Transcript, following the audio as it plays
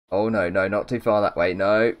Oh no, no, not too far that way.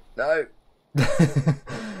 No, no.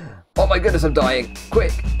 Oh my goodness, I'm dying.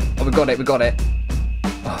 Quick. Oh, we got it, we got it.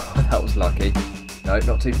 Oh, that was lucky. No,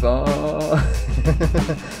 not too far.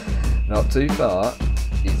 Not too far.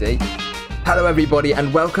 Easy. Hello everybody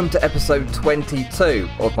and welcome to episode 22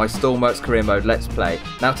 of my Stormworks career mode Let's Play.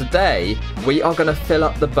 Now today we are going to fill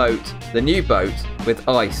up the boat, the new boat, with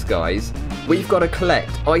ice, guys. We've got to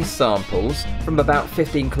collect ice samples from about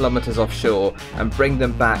 15 kilometers offshore and bring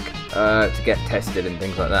them back to get tested and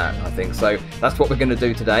things like that, I think. So that's what we're going to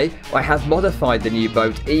do today. I have modified the new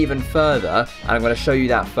boat even further and I'm going to show you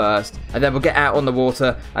that first, and then we'll get out on the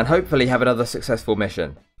water and hopefully have another successful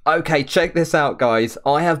mission. Okay, check this out, guys.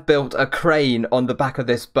 I have built a crane on the back of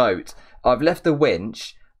this boat. I've left the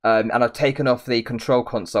winch and I've taken off the control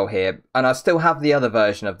console here, and I still have the other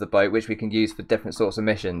version of the boat which we can use for different sorts of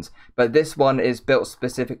missions, but this one is built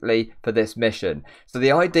specifically for this mission. So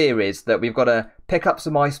the idea is that we've got to pick up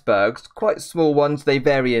some icebergs, quite small ones, they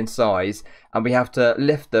vary in size, and we have to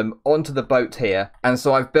lift them onto the boat here. And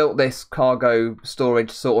so I've built this cargo storage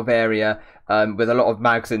sort of area with a lot of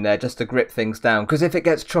mags in there just to grip things down, because if it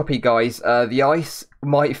gets choppy, guys, the ice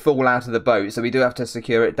might fall out of the boat, so we do have to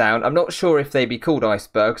secure it down. I'm not sure if they'd be called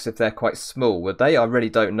icebergs if they're quite small, would they? I really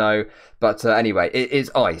don't know, but anyway, it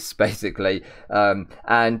is ice basically,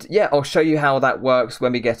 and yeah, I'll show you how that works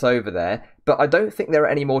when we get over there. But I don't think there are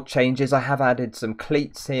any more changes. I have added some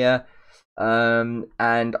cleats here, and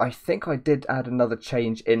I think I did add another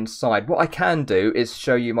change inside. What I can do is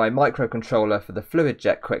show you my microcontroller for the fluid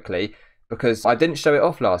jet quickly, because I didn't show it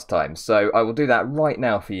off last time, so I will do that right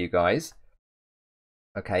now for you guys.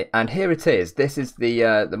 Okay, and here it is. This is the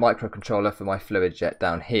microcontroller for my fluid jet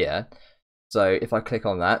down here. So if I click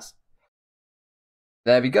on that,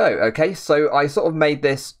 there we go. Okay, so I sort of made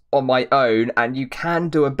this on my own, and you can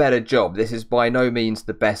do a better job. This is by no means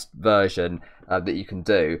the best version that you can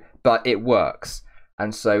do, but it works.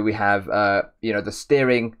 And so we have, you know, the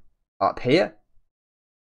steering up here.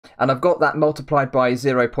 And I've got that multiplied by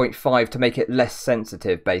 0.5 to make it less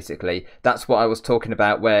sensitive, basically. That's what I was talking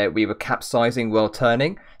about, where we were capsizing while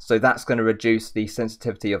turning. So that's going to reduce the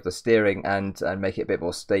sensitivity of the steering and make it a bit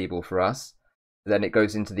more stable for us. Then it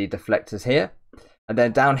goes into the deflectors here. And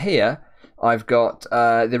then down here, I've got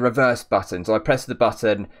the reverse button. So I press the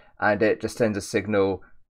button and it just sends a signal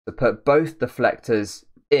to put both deflectors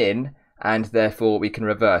in, and therefore we can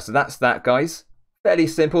reverse. So that's that, guys. Fairly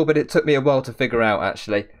simple, but it took me a while to figure out,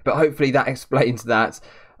 actually. But hopefully that explains that.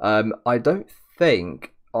 I don't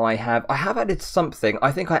think I have added something.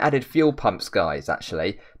 I think I added fuel pumps, guys,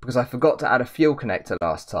 actually, because I forgot to add a fuel connector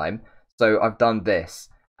last time. So I've done this,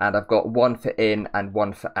 and I've got one for in and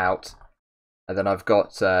one for out. And then I've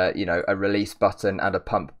got, you know, a release button and a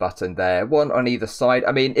pump button there, one on either side.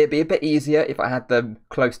 I mean, it'd be a bit easier if I had them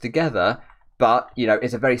close together, but, you know,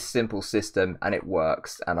 it's a very simple system and it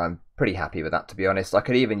works, and I'm pretty happy with that, to be honest. I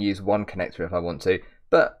could even use one connector if I want to,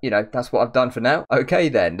 but, you know, that's what I've done for now. Okay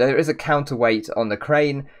then, there is a counterweight on the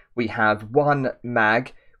crane. We have one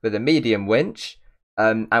mag with a medium winch,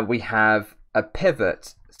 and we have a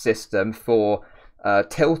pivot system for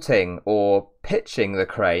tilting or pitching the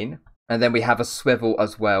crane. And then we have a swivel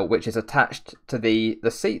as well, which is attached to the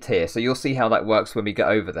seat here. So you'll see how that works when we get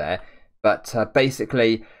over there. But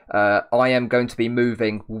basically, I am going to be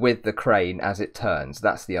moving with the crane as it turns.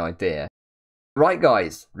 That's the idea. Right,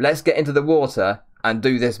 guys, let's get into the water and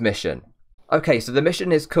do this mission. Okay, so the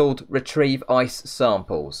mission is called Retrieve Ice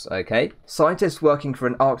Samples, okay? Scientists working for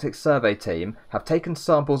an Arctic survey team have taken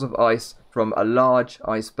samples of ice from a large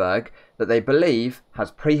iceberg that they believe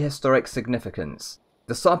has prehistoric significance.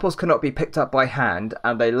 The samples cannot be picked up by hand,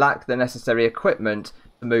 and they lack the necessary equipment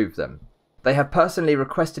to move them. They have personally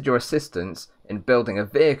requested your assistance in building a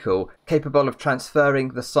vehicle capable of transferring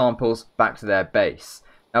the samples back to their base.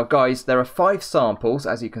 Now, guys, there are 5 samples,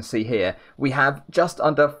 as you can see here. We have just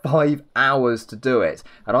under 5 hours to do it,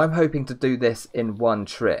 and I'm hoping to do this in one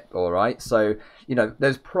trip, alright? So, you know,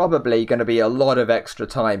 there's probably going to be a lot of extra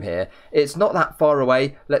time here. It's not that far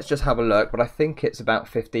away. Let's just have a look, but I think it's about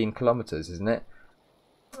 15 kilometers, isn't it?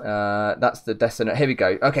 That's the destination. Here we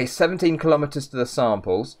go. Okay, 17 kilometers to the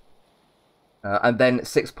samples, and then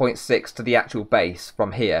 6.6 to the actual base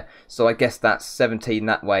from here. So I guess that's 17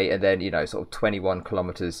 that way, and then, you know, sort of 21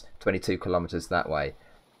 kilometers, 22 kilometers that way,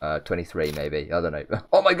 23 maybe. I don't know.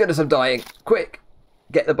 Oh my goodness, I'm dying! Quick,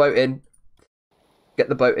 get the boat in. Get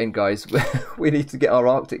the boat in, guys. We need to get our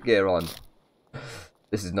Arctic gear on.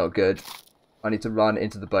 This is not good. I need to run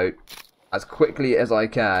into the boat as quickly as I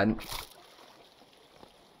can.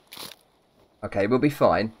 Okay, we'll be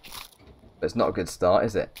fine. But it's not a good start,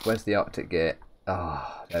 is it? Where's the Arctic gear?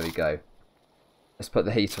 Ah, there we go. Let's put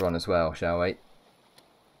the heater on as well, shall we?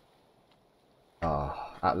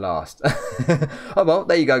 Ah, at last. Oh well,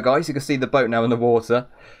 there you go, guys. You can see the boat now in the water.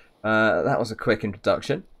 That was a quick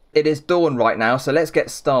introduction. It is dawn right now, so let's get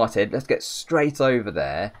started. Let's get straight over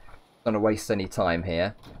there. Don't want to waste any time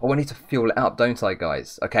here. Oh, I need to fuel it up, don't I,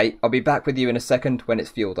 guys? Okay, I'll be back with you in a second when it's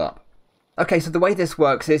fueled up. Okay, so the way this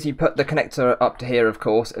works is you put the connector up to here, of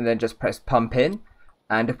course, and then just press pump in.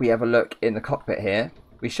 And if we have a look in the cockpit here,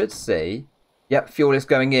 we should see, yep, fuel is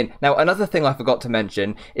going in. Now, another thing I forgot to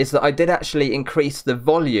mention is that I did actually increase the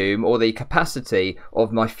volume or the capacity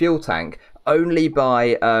of my fuel tank only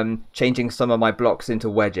by changing some of my blocks into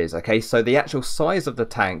wedges. Okay, so the actual size of the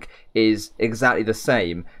tank is exactly the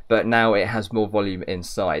same, but now it has more volume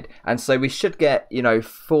inside, and so we should get, you know,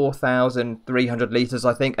 4,300 litres,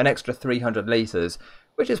 I think, an extra 300 litres,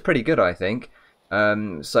 which is pretty good, I think.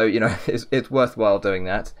 So, you know, it's worthwhile doing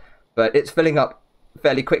that, but it's filling up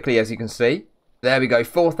fairly quickly, as you can see. There we go,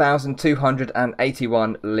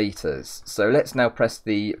 4,281 litres. So let's now press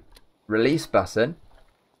the release button.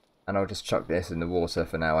 And I'll just chuck this in the water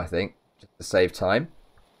for now, I think, just to save time.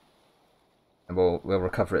 And we'll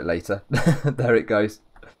recover it later. There it goes.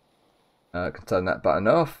 I can turn that button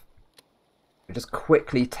off. We just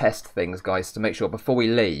quickly test things, guys, to make sure before we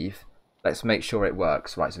leave. Let's make sure it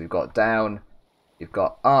works. Right, so we've got down, we've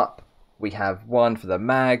got up, we have 1 for the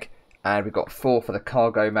mag, and we've got 4 for the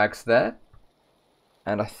cargo mags there.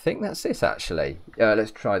 And I think that's it, actually.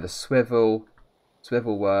 Let's try the swivel.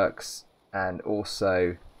 Swivel works, and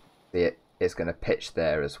also it's going to pitch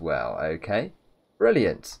there as well. Okay,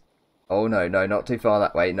 brilliant. Oh no, not too far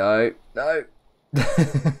that way. No.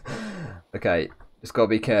 Okay, just got to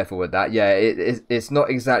be careful with that. Yeah, it's not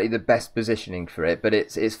exactly the best positioning for it, but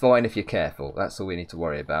it's fine if you're careful. That's all we need to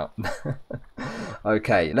worry about.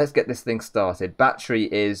 Okay, let's get this thing started. Battery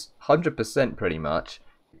is 100% pretty much.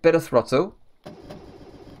 Bit of throttle.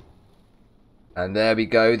 And there we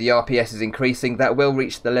go. The RPS is increasing. That will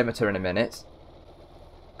reach the limiter in a minute.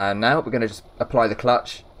 And now we're going to just apply the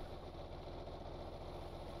clutch.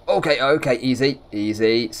 Okay, easy.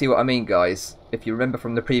 See what I mean, guys? If you remember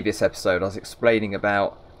from the previous episode, I was explaining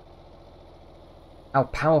about how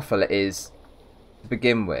powerful it is to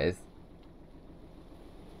begin with.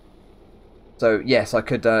 So, yes, I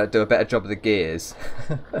could do a better job of the gears.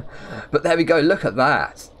 But there we go, look at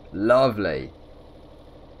that. Lovely.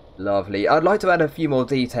 I'd like to add a few more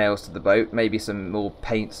details to the boat. Maybe some more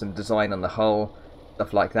paint, some design on the hull.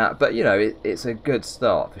 Stuff like that, but you know, it's a good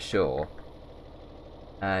start for sure.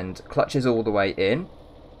 And clutch is all the way in.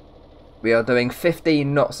 We are doing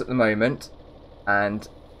 15 knots at the moment, and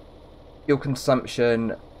fuel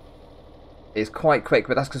consumption is quite quick,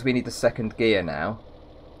 but that's because we need the second gear now.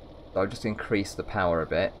 So I'll just increase the power a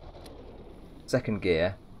bit. Second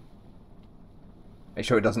gear. Make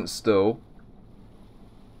sure it doesn't stall.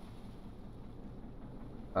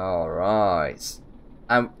 Alright.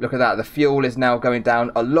 And look at that, the fuel is now going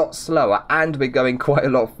down a lot slower, and we're going quite a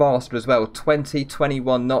lot faster as well.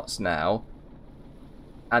 21 knots now.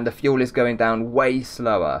 And the fuel is going down way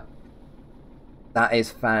slower. That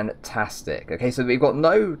is fantastic. Okay, so we've got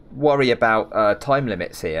no worry about time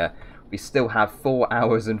limits here. We still have 4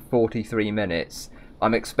 hours and 43 minutes.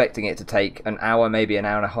 I'm expecting it to take an hour, maybe an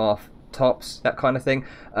hour and a half tops, that kind of thing.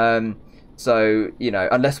 So, you know,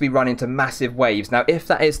 unless we run into massive waves. Now, if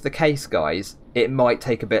that is the case, guys, it might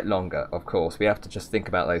take a bit longer, of course. We have to just think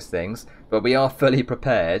about those things. But we are fully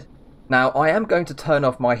prepared. Now, I am going to turn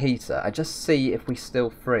off my heater and just see if we still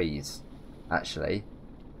freeze, actually.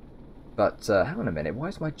 But, hang on a minute. Why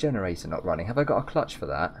is my generator not running? Have I got a clutch for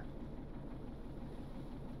that?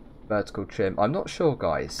 Vertical trim. I'm not sure,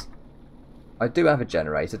 guys. I do have a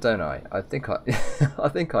generator, don't I? I think I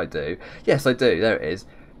think I do. Yes, I do. There it is.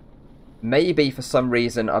 Maybe for some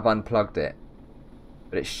reason I've unplugged it,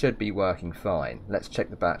 but it should be working fine. Let's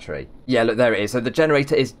check the battery. Yeah, look, there it is. So the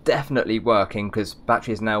generator is definitely working because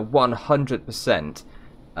battery is now 100%.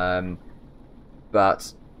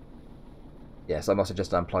 But yes, I must have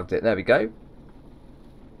just unplugged it. There we go.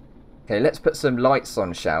 Okay, let's put some lights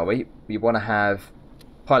on, shall we? We want to have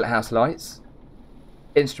pilot house lights,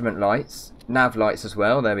 instrument lights, nav lights as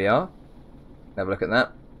well. There we are. Have a look at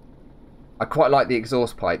that. I quite like the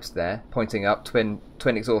exhaust pipes there, pointing up, twin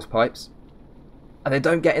exhaust pipes. And they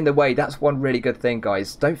don't get in the way. That's one really good thing,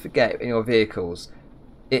 guys. Don't forget in your vehicles,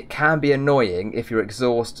 it can be annoying if your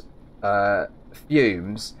exhaust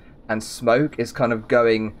fumes and smoke is kind of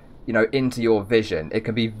going, you know, into your vision. It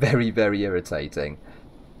can be very, very irritating.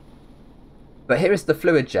 But here is the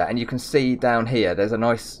fluid jet, and you can see down here, there's a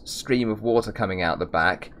nice stream of water coming out the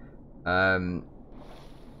back.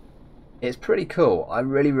 It's pretty cool. I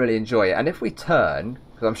really, really enjoy it. And if we turn,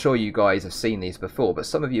 because I'm sure you guys have seen these before, but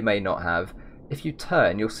some of you may not have, if you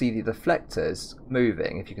turn, you'll see the deflectors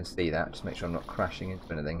moving, if you can see that. Just make sure I'm not crashing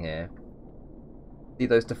into anything here. See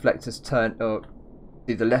those deflectors turn, oh,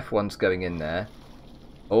 see the left one's going in there.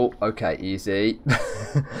 Oh, okay, easy.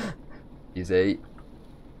 Easy.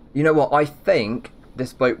 You know what, I think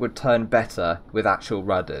this boat would turn better with actual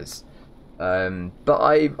rudders. But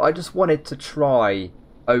I just wanted to try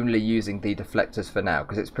only using the deflectors for now,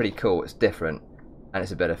 because it's pretty cool, it's different, and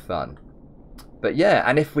it's a bit of fun. But yeah,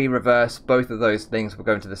 and if we reverse both of those things, we're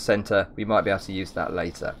going to the centre, we might be able to use that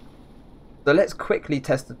later. So let's quickly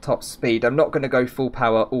test the top speed. I'm not going to go full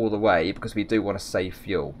power all the way, because we do want to save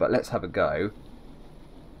fuel, but let's have a go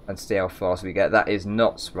and see how fast we get. That is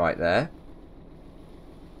knots right there.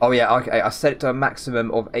 Oh yeah, okay, I set it to a maximum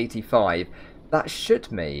of 85. That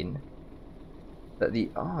should mean that the...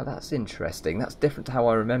 Oh, that's interesting. That's different to how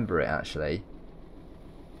I remember it, actually.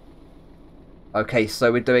 Okay,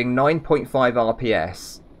 so we're doing 9.5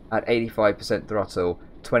 RPS at 85% throttle,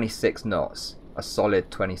 26 knots. A solid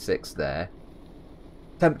 26 there.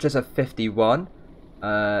 Temperatures are 51.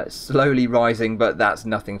 Slowly rising, but that's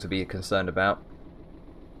nothing to be concerned about.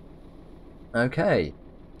 Okay.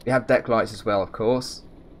 We have deck lights as well, of course.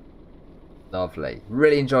 Lovely.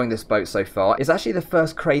 Really enjoying this boat so far. It's actually the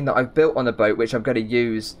first crane that I've built on a boat which I'm going to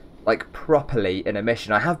use like properly in a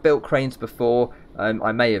mission. I have built cranes before.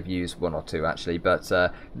 I may have used one or two actually, but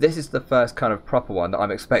this is the first kind of proper one that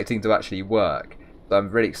I'm expecting to actually work. So I'm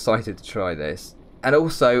really excited to try this. And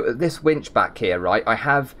also this winch back here, right? I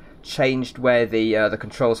have changed where the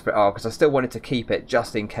controls for it are, because I still wanted to keep it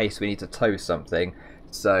just in case we need to tow something.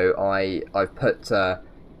 So I've put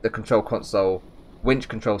the control console winch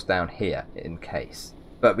controls down here in case.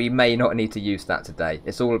 But we may not need to use that today.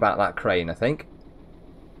 It's all about that crane, I think.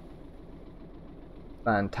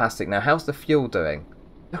 Fantastic. Now, how's the fuel doing?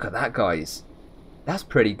 Look at that, guys. That's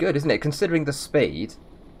pretty good, isn't it? Considering the speed,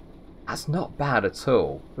 that's not bad at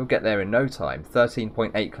all. We'll get there in no time.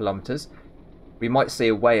 13.8 kilometers. We might see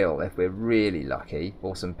a whale if we're really lucky,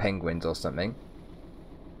 or some penguins or something.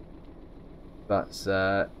 But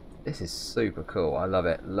this is super cool. I love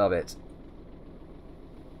it. Love it.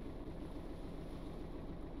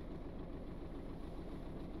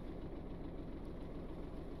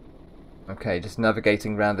 Okay, just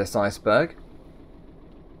navigating around this iceberg.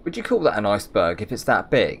 Would you call that an iceberg if it's that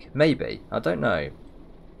big? Maybe. I don't know.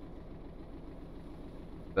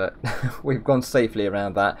 But we've gone safely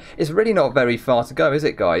around that. It's really not very far to go, is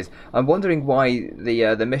it, guys? I'm wondering why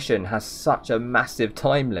the mission has such a massive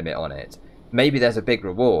time limit on it. Maybe there's a big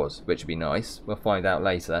reward, which would be nice. We'll find out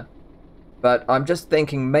later. But I'm just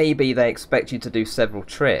thinking maybe they expect you to do several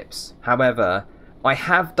trips. However, I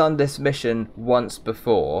have done this mission once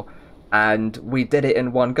before, and we did it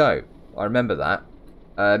in one go. I remember that.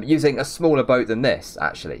 Using a smaller boat than this,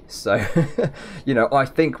 actually. So, you know, I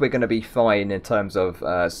think we're going to be fine in terms of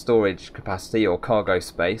storage capacity or cargo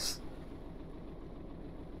space.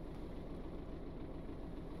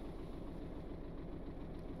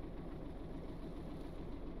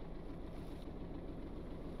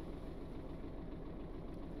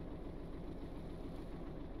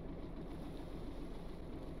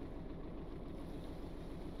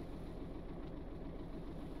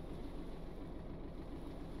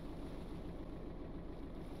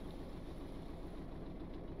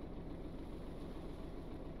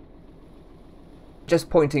 Just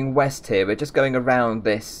pointing west here, we're just going around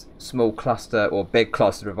this small cluster or big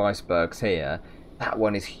cluster of icebergs here. That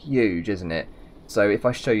one is huge, isn't it? So if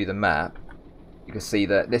I show you the map, you can see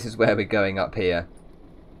that this is where we're going up here.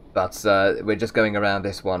 But we're just going around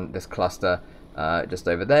this one, this cluster, just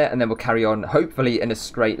over there, and then we'll carry on, hopefully in a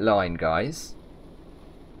straight line, guys.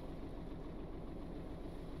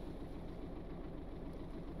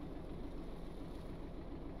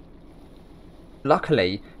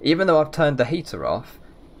 Luckily, even though I've turned the heater off,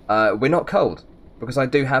 we're not cold, because I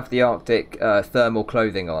do have the Arctic thermal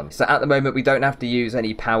clothing on. So at the moment we don't have to use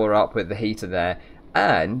any power up with the heater there.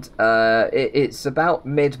 And it's about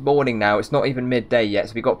mid-morning now, it's not even midday yet,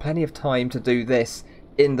 so we've got plenty of time to do this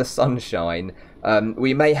in the sunshine.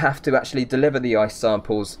 We may have to actually deliver the ice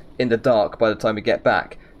samples in the dark by the time we get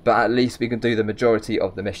back, but at least we can do the majority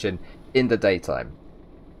of the mission in the daytime.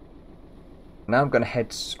 Now I'm going to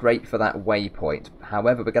head straight for that waypoint.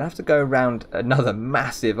 However, we're going to have to go around another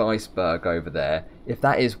massive iceberg over there. If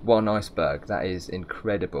that is one iceberg, that is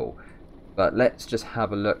incredible. But let's just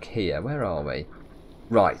have a look here. Where are we?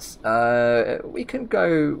 Right. We can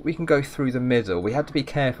go through the middle. We have to be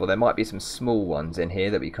careful. There might be some small ones in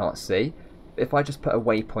here that we can't see. If I just put a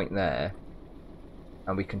waypoint there,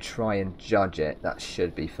 and we can try and judge it, that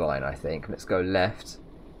should be fine, I think. Let's go left.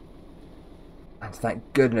 And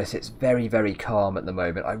thank goodness it's very, very calm at the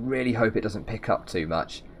moment. I really hope it doesn't pick up too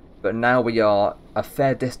much. But now we are a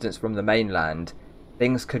fair distance from the mainland.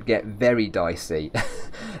 Things could get very dicey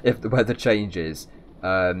if the weather changes.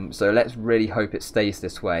 So let's really hope it stays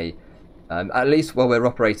this way. At least while we're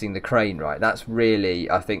operating the crane, right? That's really,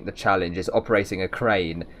 I think, the challenge is operating a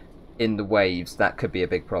crane in the waves. That could be a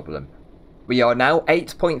big problem. We are now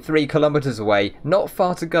 8.3 kilometers away. Not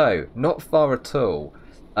far to go. Not far at all.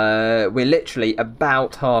 We're literally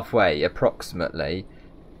about halfway, approximately.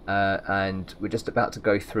 And we're just about to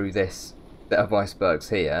go through this bit of icebergs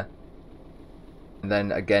here. And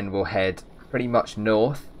then again we'll head pretty much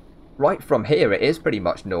north. Right from here it is pretty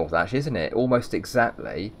much north actually, isn't it? Almost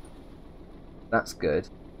exactly. That's good.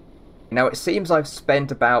 Now it seems I've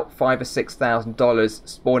spent about $5,000 or $6,000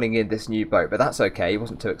 spawning in this new boat, but that's okay, it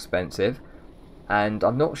wasn't too expensive. And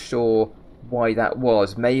I'm not sure why that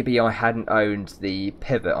was. Maybe I hadn't owned the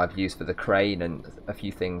pivot I've used for the crane and a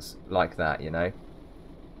few things like that, you know.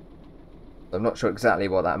 I'm not sure exactly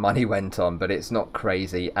what that money went on, but it's not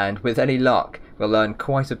crazy, and with any luck we'll learn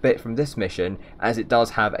quite a bit from this mission, as it does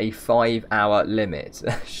have a 5-hour limit.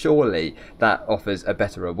 Surely that offers a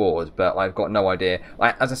better reward, but I've got no idea.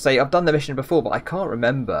 As I say, I've done the mission before, but I can't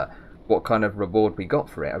remember what kind of reward we got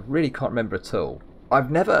for it. I really can't remember at all.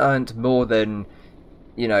 I've never earned more than,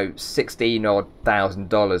 you know,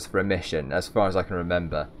 $16,000 for a mission, as far as I can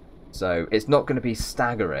remember. So it's not going to be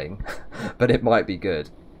staggering, but it might be good.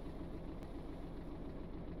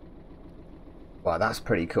 Wow, that's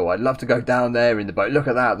pretty cool. I'd love to go down there in the boat. Look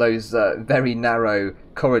at that, those very narrow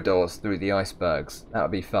corridors through the icebergs. That would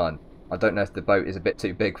be fun. I don't know if the boat is a bit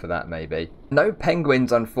too big for that, maybe. No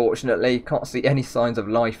penguins, unfortunately. Can't see any signs of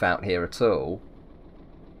life out here at all.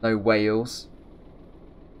 No whales.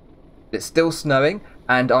 It's still snowing,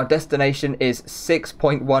 and our destination is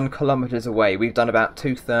 6.1 kilometers away. We've done about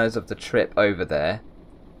 2/3 of the trip over there.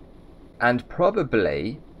 And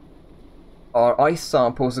probably our ice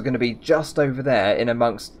samples are going to be just over there in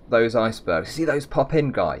amongst those icebergs. See those pop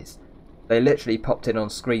in, guys? They literally popped in on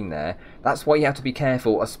screen there. That's why you have to be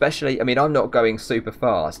careful, especially, I mean, I'm not going super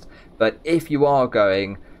fast, but if you are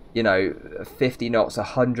going, you know, 50 knots,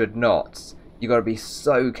 100 knots, you got to be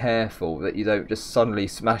so careful that you don't just suddenly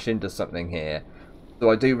smash into something here.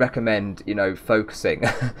 So I do recommend, you know, focusing,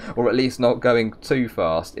 or at least not going too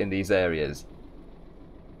fast in these areas.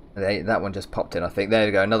 That one just popped in, I think. There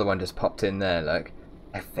we go, another one just popped in there, look.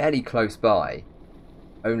 They're fairly close by.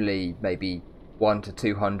 Only maybe 100 to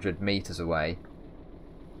 200 meters away.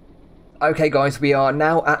 Okay guys, we are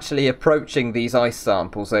now actually approaching these ice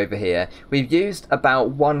samples over here. We've used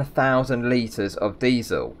about 1,000 litres of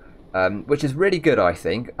diesel, which is really good, I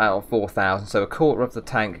think, out of 4,000. So a quarter of the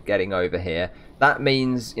tank getting over here. That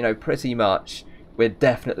means, you know, pretty much we're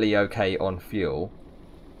definitely okay on fuel.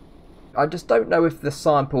 I just don't know if the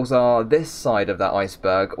samples are this side of that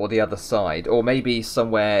iceberg or the other side, or maybe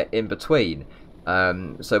somewhere in between.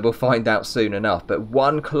 So we'll find out soon enough. But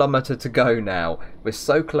 1 kilometre to go now. We're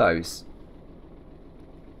so close.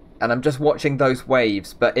 And I'm just watching those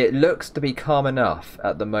waves, but it looks to be calm enough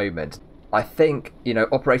at the moment. I think, you know,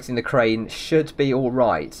 operating the crane should be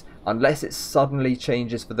alright, unless it suddenly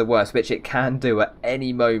changes for the worse, which it can do at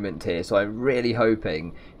any moment here. So I'm really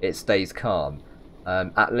hoping it stays calm.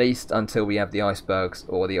 At least until we have the icebergs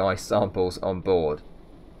or the ice samples on board.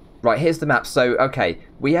 Right, here's the map. So, okay,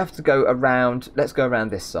 we have to go around, let's go around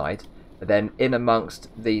this side, and then in amongst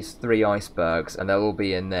these 3 icebergs, and they'll all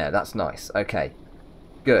be in there. That's nice. Okay,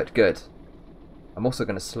 good, good. I'm also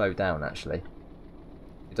going to slow down, actually.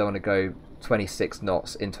 You don't want to go 26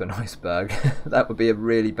 knots into an iceberg. That would be a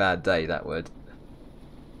really bad day, that would.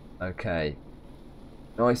 Okay,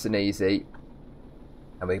 nice and easy.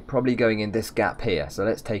 And we're probably going in this gap here, so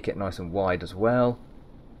let's take it nice and wide as well.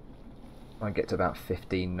 Try and get to about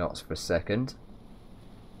 15 knots for a second.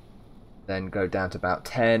 Then go down to about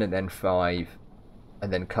 10 and then 5.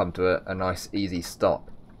 And then come to a nice easy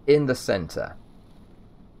stop in the centre.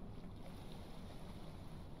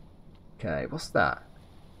 Okay, what's that?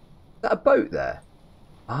 Is that a boat there?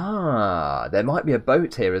 Ah, there might be a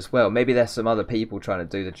boat here as well. Maybe there's some other people trying to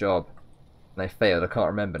do the job. And they failed, I can't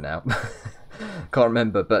remember now. Can't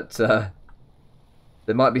remember, but there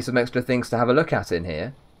might be some extra things to have a look at in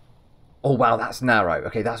here. Oh wow, that's narrow.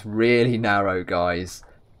 Okay, that's really narrow, guys.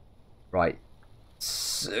 Right,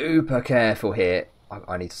 super careful here.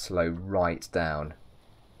 I need to slow right down.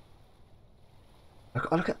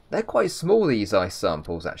 Look at, they're quite small, these ice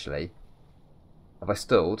samples, actually. Have I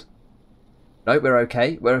stalled? No, we're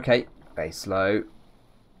okay. We're okay. Okay, slow.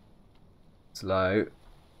 Slow.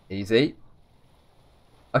 Easy.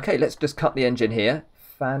 Okay, let's just cut the engine here.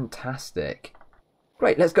 Fantastic.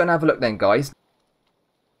 Great, let's go and have a look then, guys.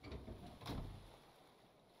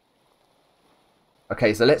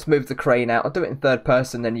 Okay, so let's move the crane out. I'll do it in third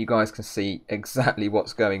person, then you guys can see exactly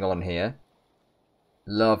what's going on here.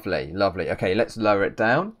 Lovely, lovely. Okay, let's lower it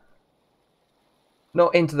down.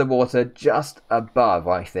 Not into the water, just above,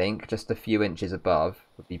 I think. Just a few inches above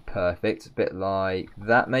would be perfect. A bit like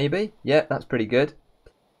that, maybe. Yeah, that's pretty good.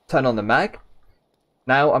 Turn on the mag.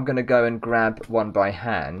 Now I'm going to go and grab one by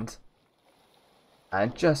hand.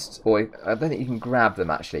 And just, or I don't think you can grab them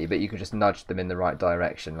actually, but you can just nudge them in the right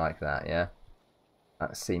direction like that, yeah?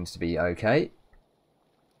 That seems to be okay.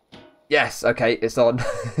 Yes, okay, it's on.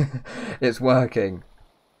 It's working.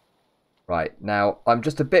 Right, now, I'm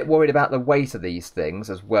just a bit worried about the weight of these things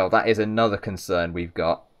as well. That is another concern we've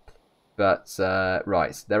got. But,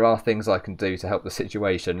 right, there are things I can do to help the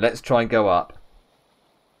situation. Let's try and go up.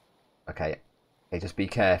 Okay, just be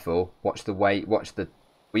careful. Watch the weight, watch the...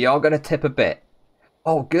 We are going to tip a bit.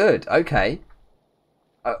 Oh, good, okay.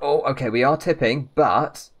 Okay, we are tipping,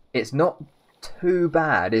 but it's not too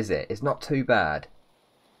bad, is it? It's not too bad.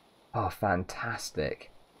 Oh,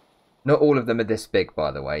 fantastic. Not all of them are this big, by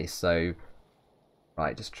the way, so...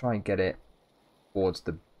 Right, just try and get it towards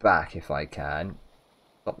the back if I can.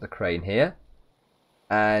 Stop the crane here.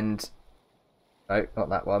 And... Oh, not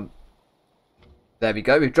that one. There we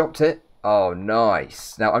go, we've dropped it. Oh,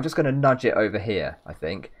 nice. Now, I'm just going to nudge it over here, I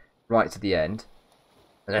think. Right to the end.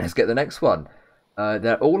 And then let's get the next one.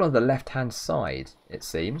 They're all on the left-hand side, it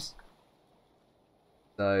seems.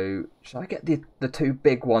 So, should I get the two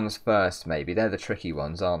big ones first, maybe? They're the tricky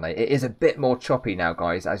ones, aren't they? It is a bit more choppy now,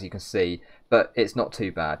 guys, as you can see. But it's not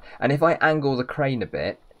too bad. And if I angle the crane a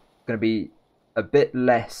bit, it's going to be a bit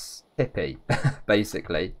less tippy,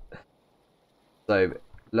 basically. So,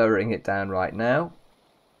 lowering it down right now.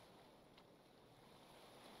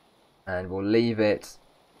 And we'll leave it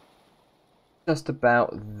just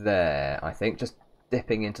about there, I think. Just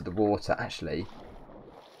dipping into the water, actually.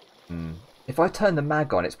 If I turn the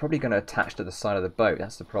mag on, it's probably going to attach to the side of the boat.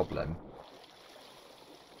 That's the problem.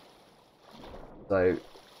 So,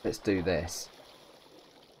 let's do this.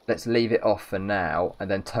 Let's leave it off for now, and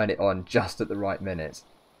then turn it on just at the right minute.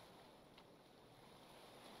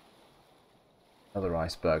 Another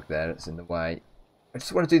iceberg there that's in the way. I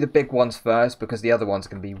just want to do the big ones first, because the other ones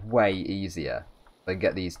can be way easier. So I can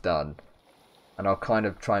get these done. And I'll kind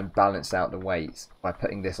of try and balance out the weight by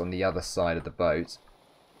putting this on the other side of the boat.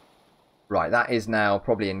 Right, that is now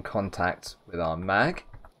probably in contact with our mag.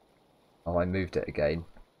 Oh, I moved it again.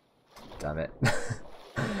 Damn it.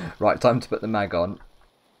 Right, time to put the mag on.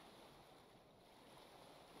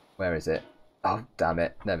 Where is it? Oh, damn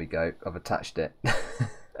it. There we go. I've attached it.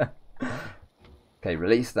 Okay,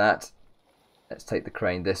 release that. Let's take the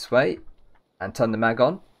crane this way and turn the mag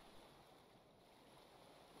on.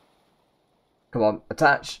 Come on,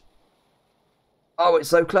 attach. Oh, it's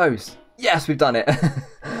so close. Yes, we've done it.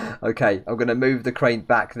 Okay, I'm going to move the crane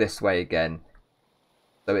back this way again.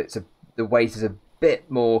 So the weight is a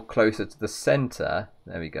bit more closer to the centre.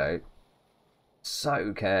 There we go.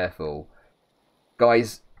 So careful.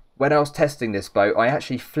 Guys, when I was testing this boat, I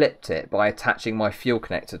actually flipped it by attaching my fuel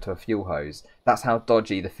connector to a fuel hose. That's how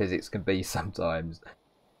dodgy the physics can be sometimes.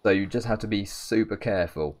 So you just have to be super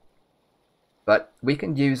careful. But we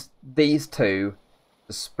can use these two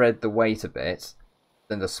to spread the weight a bit.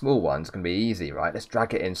 Then the small ones can be easy, right? Let's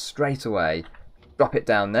drag it in straight away. Drop it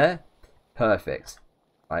down there. Perfect.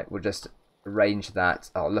 Right, we'll just arrange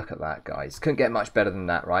that. Oh, look at that, guys. Couldn't get much better than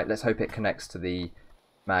that, right? Let's hope it connects to the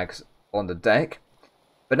mags on the deck.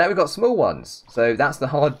 But now we've got small ones. So that's the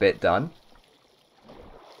hard bit done.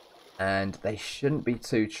 And they shouldn't be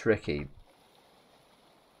too tricky.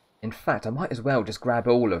 In fact, I might as well just grab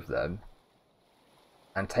all of them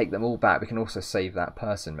and take them all back. We can also save that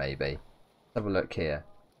person, maybe. Let's have a look here.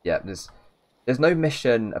 Yeah, there's no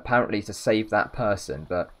mission apparently to save that person,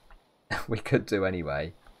 but we could do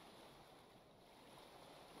anyway.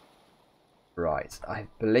 Right, I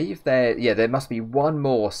believe there must be one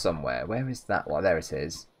more somewhere. Where is that one? There it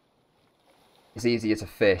is. It's easier to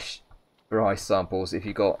fish for ice samples if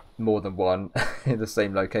you've got more than one in the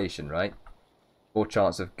same location, right? More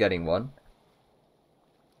chance of getting one.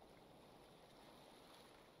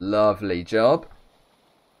 Lovely job.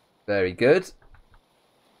 Very good.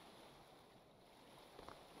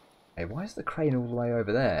 Hey, why is the crane all the way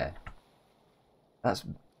over there? That's,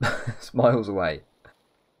 that's miles away.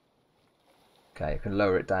 Okay, I can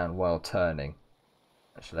lower it down while turning.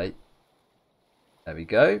 Actually. There we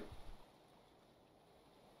go.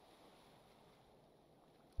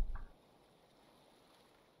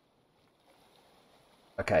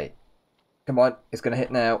 Okay. Come on, it's going to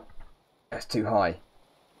hit now. That's too high.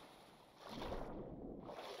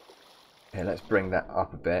 Okay, let's bring that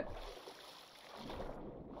up a bit.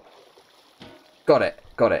 Got it.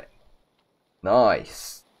 Got it.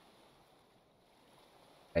 Nice.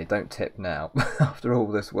 Hey, don't tip now. After all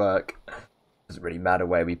this work. Doesn't really matter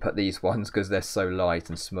where we put these ones because they're so light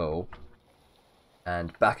and small.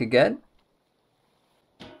 And back again.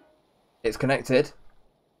 It's connected.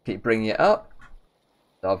 Keep bringing it up.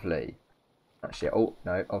 Lovely. Actually, oh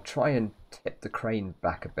no, I'll try and tip the crane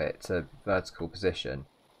back a bit to vertical position.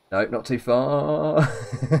 No, not too far.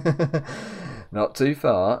 Not too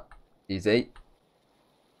far. Easy.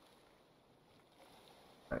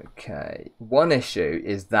 Okay. One issue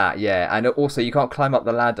is that, yeah, and also you can't climb up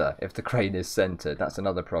the ladder if the crane is centered. That's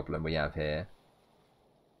another problem we have here.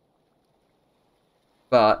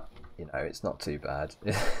 But, you know, it's not too bad.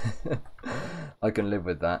 I can live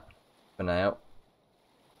with that for now.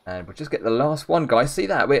 And we'll just get the last one, guys. See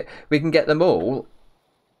that? We can get them all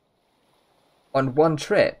on one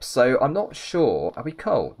trip. So I'm not sure. Are we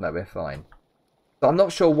cold? No, we're fine. So I'm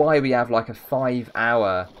not sure why we have like a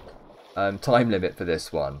 5-hour time limit for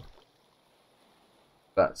this one.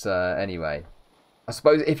 But anyway. I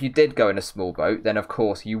suppose if you did go in a small boat, then of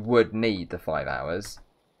course you would need the 5 hours.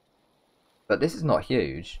 But this is not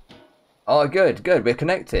huge. Oh, good, good. We're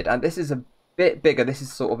connected. And this is a bit bigger. This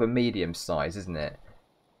is sort of a medium size, isn't it?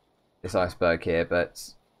 This iceberg here,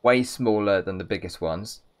 but way smaller than the biggest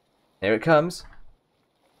ones. Here it comes.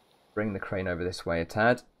 Bring the crane over this way a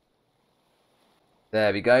tad.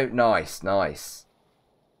 There we go. Nice, nice.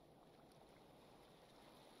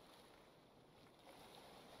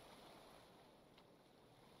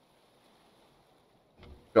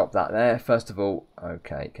 Drop that there. First of all,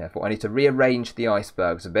 okay, careful. I need to rearrange the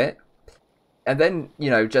icebergs a bit. And then, you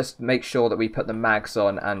know, just make sure that we put the mags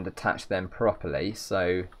on and attach them properly.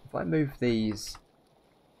 So if I move these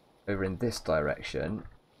over in this direction,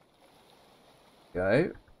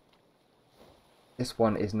 go. This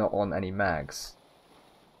one is not on any mags,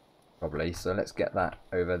 probably. So let's get that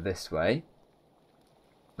over this way.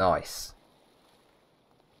 Nice.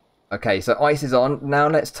 Okay, so ice is on. Now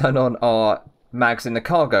let's turn on our mags in the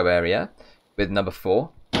cargo area with number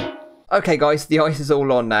 4. Okay guys, the ice is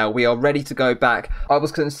all on now. We are ready to go back. I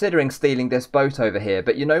was considering stealing this boat over here,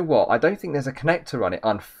 but you know what? I don't think there's a connector on it,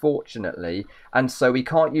 unfortunately. And so we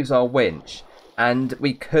can't use our winch. And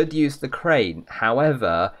we could use the crane.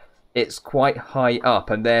 However, it's quite high up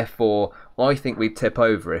and therefore I think we'd tip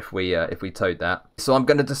over if we towed that. So I'm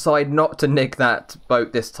going to decide not to nick that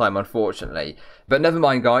boat this time, unfortunately. But never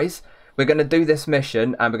mind guys. We're going to do this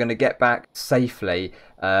mission and we're going to get back safely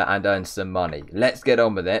and earn some money. Let's get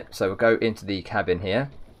on with it. So we'll go into the cabin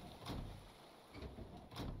here.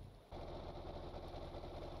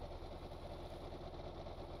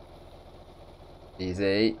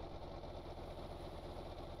 Easy.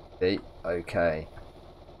 Okay.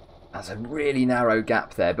 That's a really narrow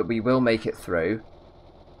gap there, but we will make it through.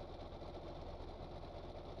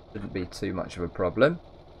 Shouldn't be too much of a problem.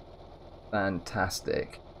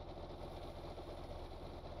 Fantastic.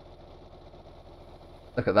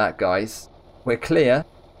 Look at that, guys. We're clear.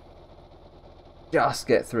 Just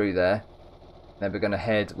get through there. Then we're going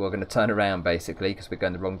to turn around basically because we're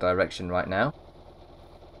going the wrong direction right now.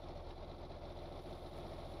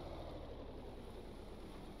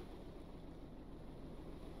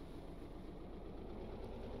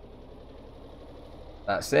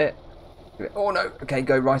 That's it. Oh no, okay,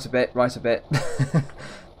 go right a bit, right a bit.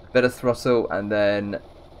 Bit of throttle and then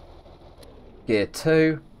gear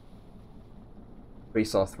 2.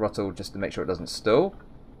 Increase our throttle just to make sure it doesn't stall.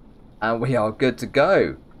 And we are good to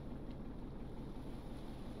go.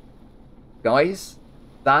 Guys,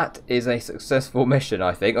 that is a successful mission,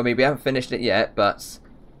 I think. I mean, we haven't finished it yet, but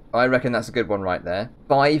I reckon that's a good one right there.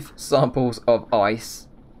 5 samples of ice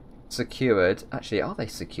secured. Actually, are they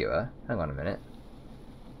secure? Hang on a minute.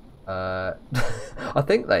 I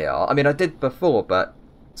think they are. I mean, I did before, but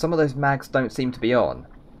some of those mags don't seem to be on,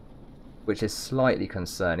 which is slightly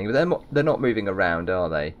concerning. But they're not moving around, are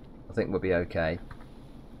they? I think we'll be okay.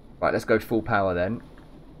 Right, let's go full power then.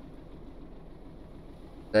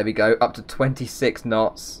 There we go, up to 26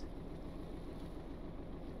 knots.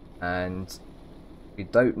 And we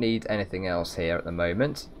don't need anything else here at the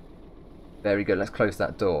moment. Very good, let's close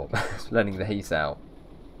that door. It's letting the heat out.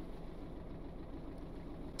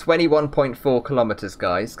 21.4 kilometers,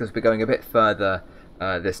 guys, because we're going a bit further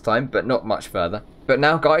this time, but not much further. But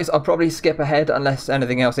now, guys, I'll probably skip ahead unless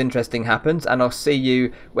anything else interesting happens, and I'll see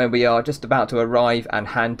you when we are just about to arrive and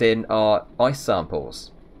hand in our ice samples.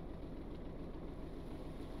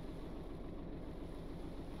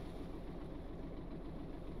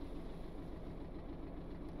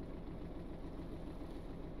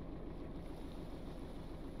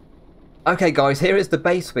 Okay guys, here is the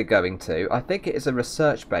base we're going to. I think it is a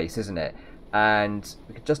research base, isn't it? and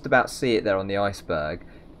we can just about see it there on the iceberg.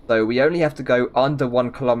 So we only have to go under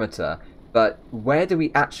 1 kilometre, but where do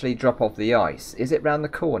we actually drop off the ice? Is it round the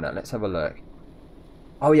corner? Let's have a look.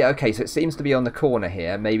 Oh yeah, okay, so it seems to be on the corner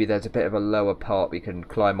here. Maybe there's a bit of a lower part we can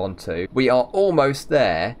climb onto. We are almost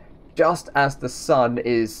there, just as the sun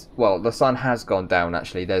is... Well, the sun has gone down,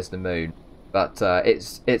 actually. There's the moon. But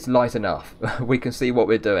it's light enough. We can see what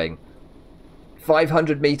we're doing.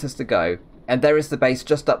 500 metres to go. And there is the base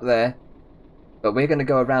just up there. But we're going to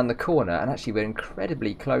go around the corner. And actually, we're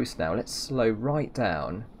incredibly close now. Let's slow right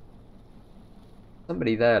down.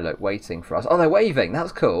 Somebody there, look, waiting for us. Oh, they're waving.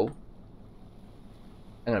 That's cool.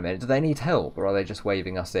 Hang on a minute. Do they need help? Or are they just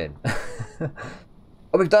waving us in?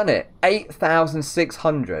 Oh, we've done it.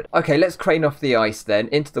 8,600. Okay, let's crane off the ice then.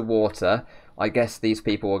 Into the water. I guess these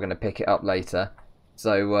people are going to pick it up later.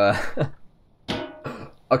 So,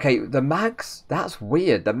 okay, the mags. That's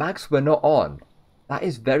weird. The mags were not on. That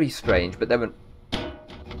is very strange, but they were...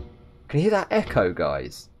 Can you hear that echo,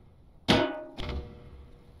 guys?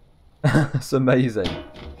 It's amazing.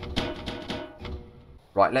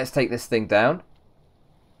 Right, let's take this thing down.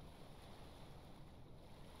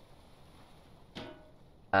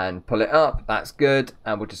 And pull it up. That's good.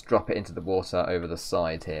 And we'll just drop it into the water over the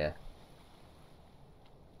side here.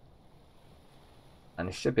 And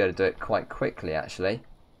it should be able to do it quite quickly, actually.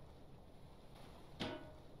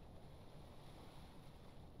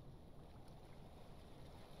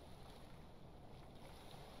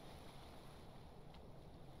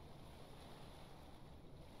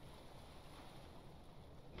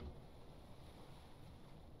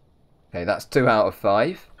 Okay, that's 2 out of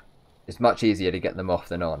 5. It's much easier to get them off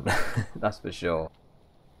than on. That's for sure.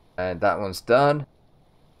 And that one's done.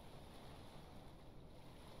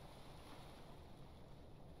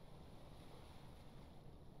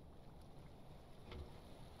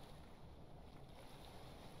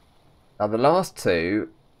 Now the last 2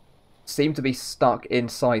 seem to be stuck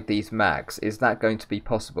inside these mags. Is that going to be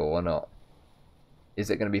possible or not? Is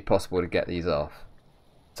it going to be possible to get these off?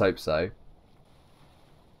 Let's hope so.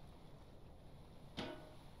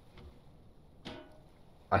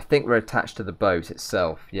 I think we're attached to the boat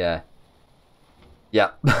itself, yeah.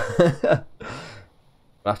 Yeah. We'll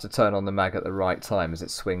have to turn on the mag at the right time as it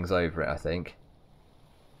swings over it, I think.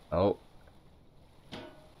 Oh.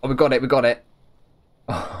 Oh, we got it, we got it.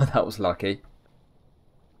 Oh, that was lucky.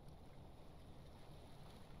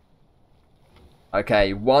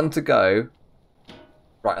 Okay, 1 to go.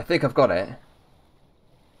 Right, I think I've got it.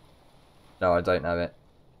 No, I don't have it.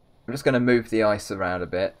 I'm just going to move the ice around a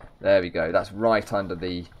bit. There we go. That's right under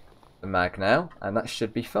the mag now. And that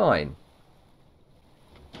should be fine.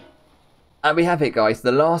 And we have it, guys.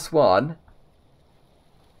 The last one.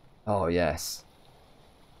 Oh, yes.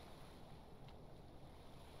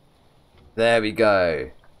 There we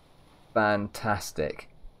go. Fantastic.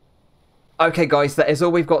 Okay, guys. That is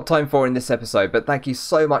all we've got time for in this episode. But thank you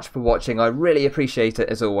so much for watching. I really appreciate it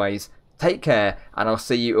as always. Take care, and I'll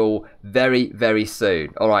see you all very, very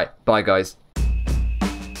soon. Alright, bye guys.